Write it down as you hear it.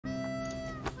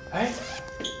哎，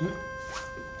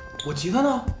我吉他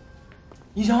呢？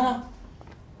音箱呢？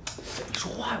你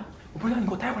说话呀！我不是让你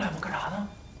给我带过来吗？干啥呢？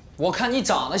我看你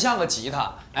长得像个吉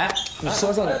他。哎，你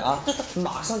说说你啊，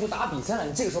马上就打比赛了，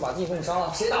你这个时候把自己弄伤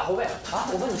了，谁打后卫啊？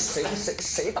我问你，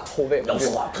谁打后卫？要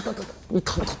说话，疼，你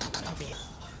疼别。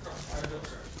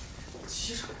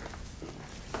气啥？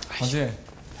王俊，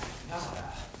你俩咋来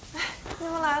了？哎，你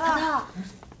们来了。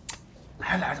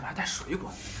来，怎么还带水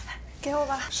果？给我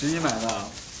吧。11买的，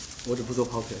我只负责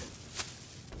跑腿。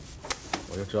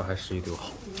我就知道还11对我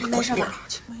好。没事吧？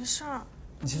没事。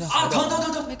你现在啊，疼！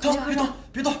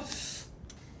别动！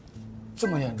这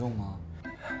么严重吗？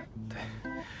对，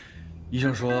医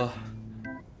生说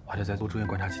我还得再多住院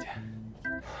观察几天。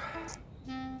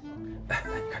来，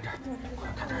你看这儿，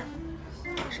快看这儿，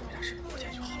没事，我进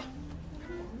去就好了。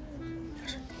没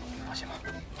事，你放心吧。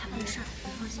他没事，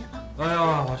你放心啊。哎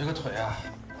呀，我这个腿啊，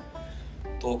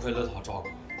多亏乐涛照顾，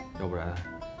要不然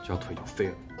这条腿就废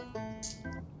了。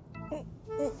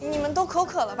你们都口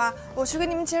渴了吧？我去给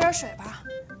你们接点水吧。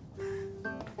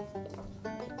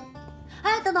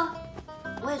哎，等等，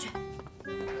我也去。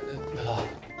乐涛，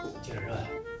接点热的。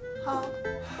好。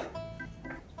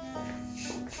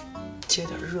接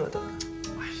点热的。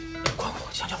哎，快，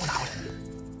香蕉给我拿过来。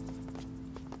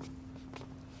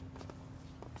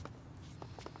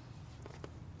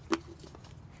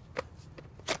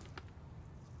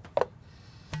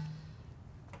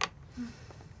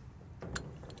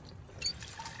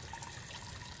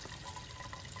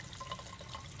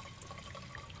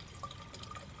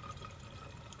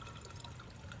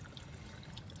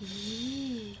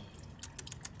咦，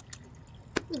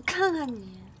你看看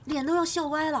你，脸都要笑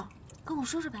歪了。跟我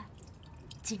说说呗，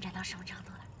进展到什么程度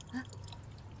了？啊？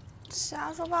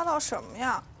瞎说八道什么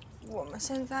呀？我们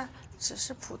现在只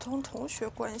是普通同学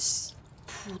关系。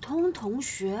普通同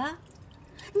学？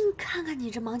你看看你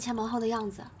这忙前忙后的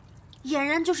样子，俨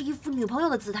然就是一副女朋友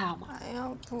的姿态，好吗？哎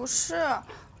呀，不是，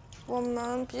我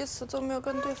们彼此都没有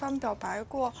跟对方表白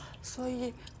过，所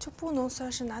以就不能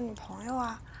算是男女朋友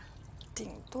啊。顶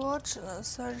多只能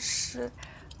算是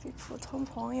比普通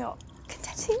朋友更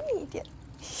加亲密一点。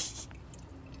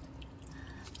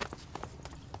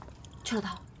去了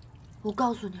涛，我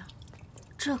告诉你啊，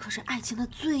这可是爱情的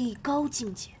最高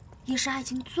境界，也是爱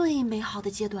情最美好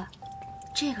的阶段。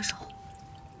这个时候，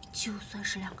就算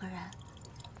是两个人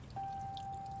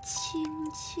轻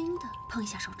轻的碰一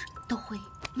下手指，都会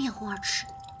面红耳赤，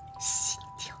心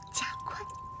跳加快。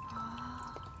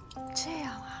哦，这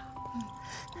样啊。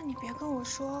那你别跟我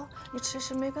说你迟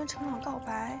迟没跟程朗告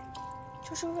白，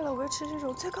就是为了维持这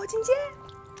种最高境界。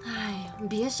哎呀，你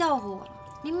别笑话我了，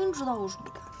明明知道我是不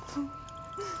敢。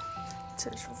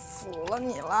真是服了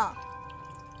你了。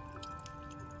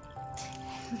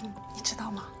你知道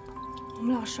吗？我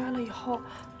们俩摔了以后，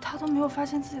他都没有发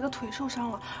现自己的腿受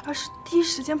伤了，而是第一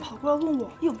时间跑过来问我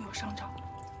有没有伤着。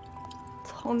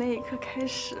从那一刻开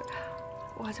始，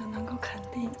我就能够肯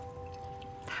定，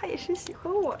他也是喜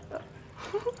欢我的。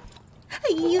哎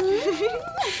呦，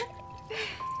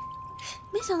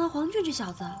没想到黄俊这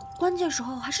小子，关键时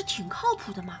候还是挺靠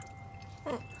谱的嘛。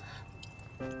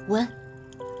闻。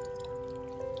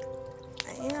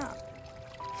哎呀，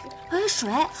哎，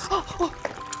水。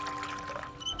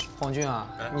黄俊啊，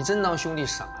你真当兄弟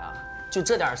傻呀？就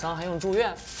这点伤还用住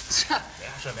院？切！没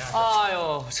啥事。哎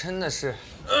呦，真的是。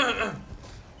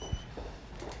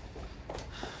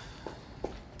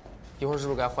一会儿是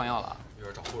不是该换药了？一会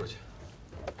儿找护士去。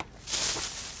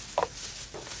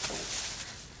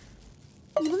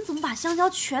你们怎么把香蕉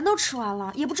全都吃完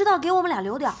了？也不知道给我们俩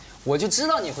留点。我就知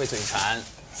道你会嘴馋，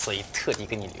所以特地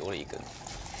给你留了一根。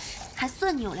还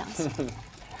算你有良心。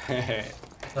嘿嘿，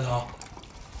乐涛，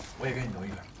我也给你留一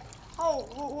根。哦，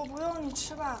我不用，你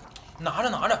吃吧。拿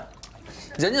着。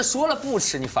人家说了不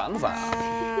吃，你烦不烦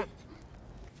啊？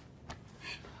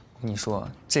我跟你说，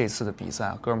这次的比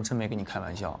赛，哥们真没跟你开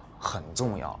玩笑，很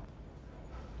重要。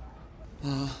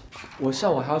我下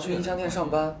午还要去音像店上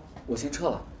班，我先撤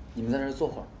了，你们在这儿坐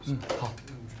会儿。好。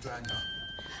注意安全。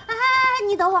哎，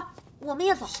你等会儿，我们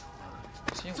也走。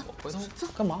行，我回头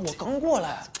干嘛？我刚过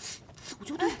来。走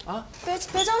就对啊！别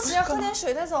着急，喝点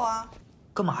水再走啊。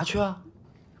干嘛去啊？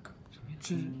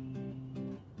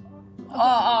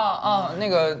那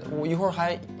个我一会儿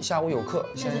还下午有课，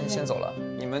先走了。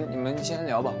你们先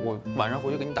聊吧，我晚上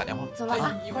回去给你打电话。走了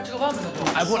啊！一块吃个饭呗，那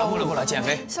就。哎，不了，减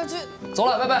肥。小菊，走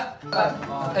了，拜拜。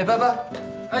哎，拜拜。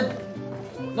哎，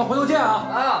那回头见啊！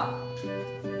啊。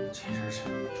真是。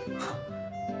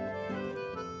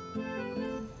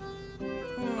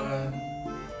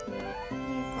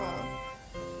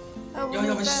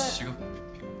要不洗个？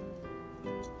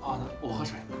啊，那我喝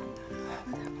水。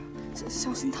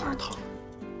小心烫。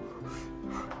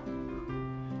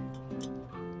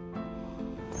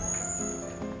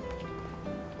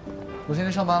我先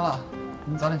去上班了，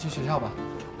你早点去学校吧。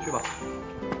去吧。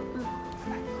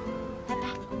拜拜。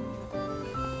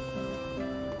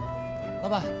老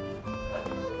板，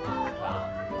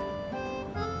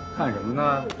看什么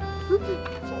呢？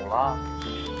走了。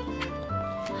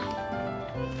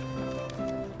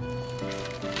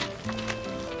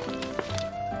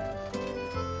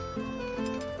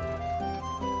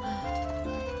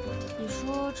你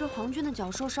说这黄俊的脚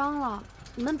受伤了，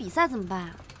你们比赛怎么办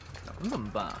啊？能怎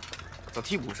么办啊？找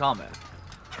替补上呗。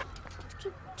这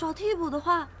找替补的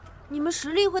话，你们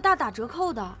实力会大打折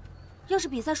扣的。要是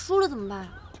比赛输了怎么办？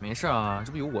没事啊，这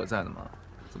不有我在呢吗？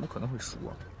怎么可能会输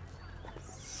啊？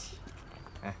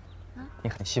哎，你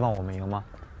很希望我们赢吗？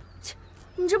切，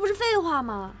你这不是废话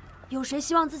吗？有谁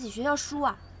希望自己学校输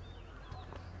啊？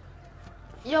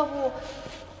要不，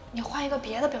你换一个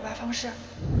别的表白方式。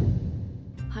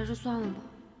还是算了吧，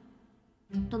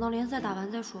等到联赛打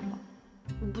完再说吧。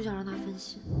我不想让他分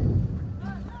心。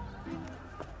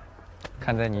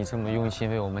看在你这么用心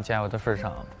为我们加油的份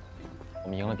上，我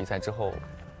们赢了比赛之后，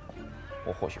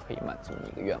我或许可以满足你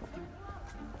一个愿望。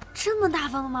这么大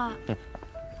方吗？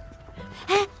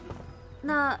哎，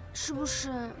那是不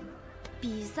是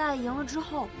比赛赢了之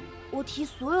后，我提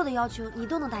所有的要求，你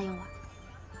都能答应我？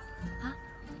啊？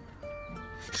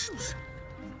是不是？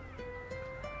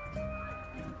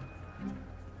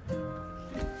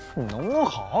你能不能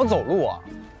好好走路啊？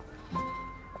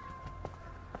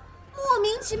莫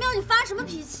名其妙，你发什么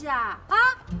脾气啊？啊！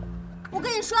我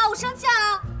跟你说啊，我生气了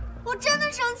啊！我真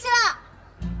的生气了！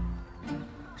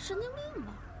神经病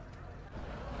吧？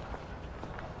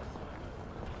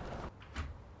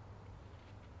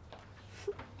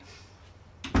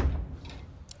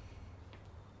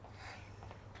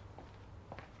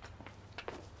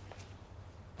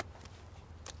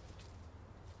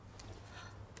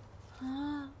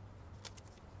啊！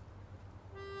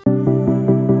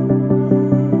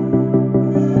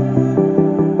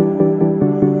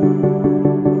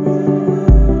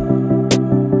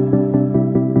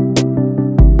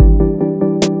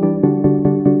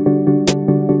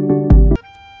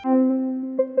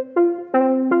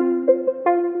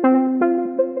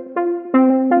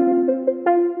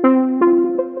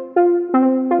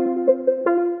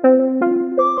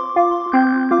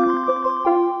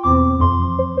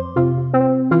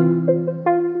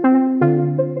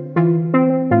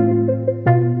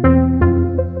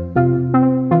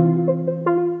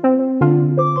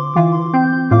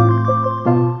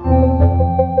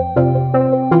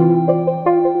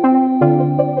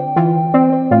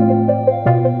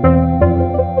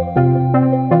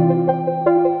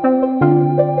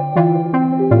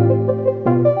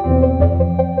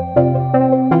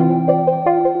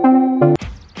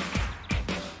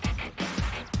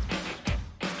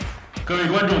各位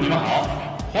观众，你们好，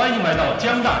欢迎来到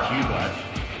江大体育馆。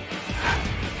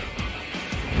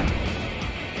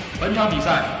本场比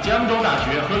赛，江州大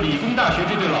学和理工大学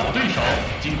这对老对手，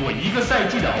经过一个赛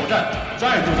季的鏖战，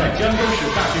再度在江州市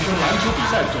大学生篮球比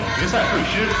赛总决赛会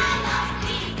师。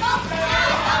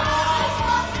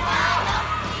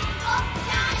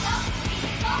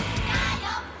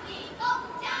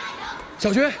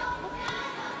小军，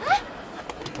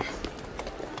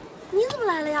你怎么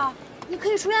来了呀？你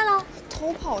可以出院了。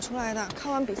偷跑出来的，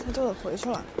看完比赛就得回去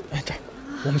了。哎，这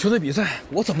我们球队比赛，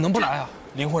我怎么能不来啊？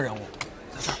灵魂人物，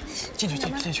在这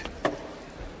儿，进去。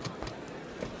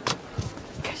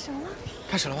开始了吗？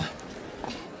开始了吗？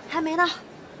还没呢，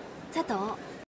再等。